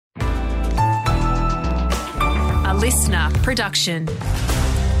listener production.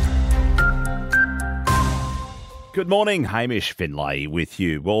 Good morning, Hamish Finlay with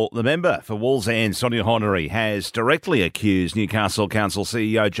you. Well, the member for Wallsend, Sonia Hornery, has directly accused Newcastle Council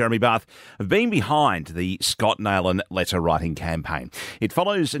CEO Jeremy Bath of being behind the Scott Nayland letter-writing campaign. It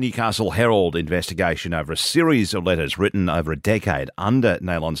follows a Newcastle Herald investigation over a series of letters written over a decade under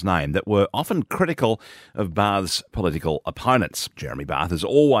Nayland's name that were often critical of Bath's political opponents. Jeremy Bath has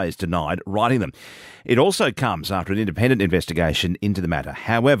always denied writing them. It also comes after an independent investigation into the matter.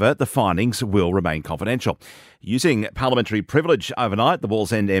 However, the findings will remain confidential. Using parliamentary privilege overnight, the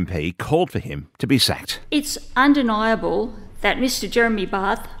Wallsend MP called for him to be sacked. It's undeniable that Mr Jeremy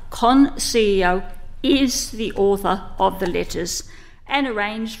Bath, Con CEO, is the author of the letters and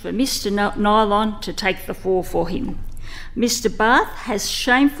arranged for Mr Nylon to take the fall for him. Mr Bath has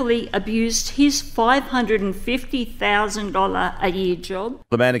shamefully abused his $550,000 a year job.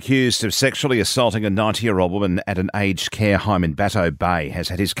 The man accused of sexually assaulting a 90-year-old woman at an aged care home in Batteau Bay has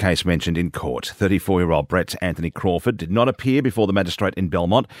had his case mentioned in court. 34-year-old Brett Anthony Crawford did not appear before the magistrate in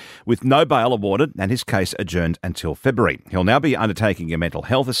Belmont, with no bail awarded and his case adjourned until February. He'll now be undertaking a mental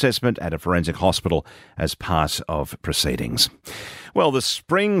health assessment at a forensic hospital as part of proceedings. Well, the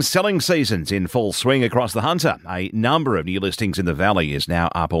spring selling season's in full swing across the Hunter. A number of new listings in the Valley is now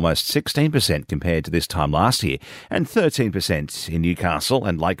up almost 16% compared to this time last year, and 13% in Newcastle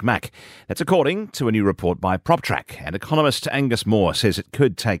and Lake Mac. That's according to a new report by PropTrack, and economist Angus Moore says it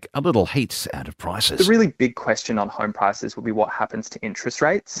could take a little heat out of prices. The really big question on home prices will be what happens to interest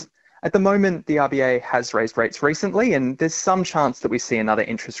rates. At the moment, the RBA has raised rates recently, and there's some chance that we see another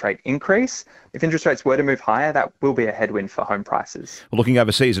interest rate increase. If interest rates were to move higher, that will be a headwind for home prices. Well, looking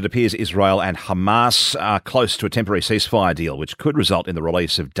overseas, it appears Israel and Hamas are close to a temporary ceasefire deal, which could result in the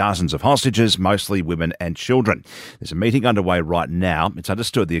release of dozens of hostages, mostly women and children. There's a meeting underway right now. It's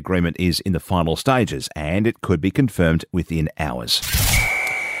understood the agreement is in the final stages, and it could be confirmed within hours.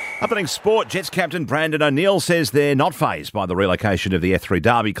 Happening sport, Jets captain Brandon O'Neill says they're not fazed by the relocation of the F3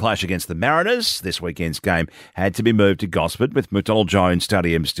 Derby clash against the Mariners. This weekend's game had to be moved to Gosford, with McDonald Jones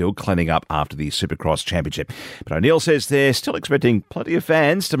Stadium still cleaning up after the Supercross Championship. But O'Neill says they're still expecting plenty of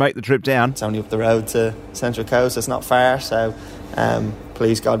fans to make the trip down. It's only up the road to Central Coast, it's not far, so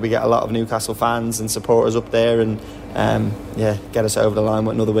please God we get a lot of Newcastle fans and supporters up there and get us over the line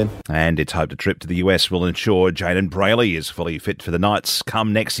with another win. And it's hoped a trip to the US will ensure Jayden Brayley is fully fit for the Knights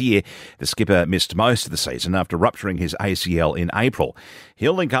come next year. The skipper missed most of the season after rupturing his ACL in April.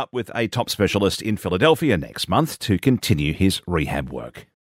 He'll link up with a top specialist in Philadelphia next month to continue his rehab work.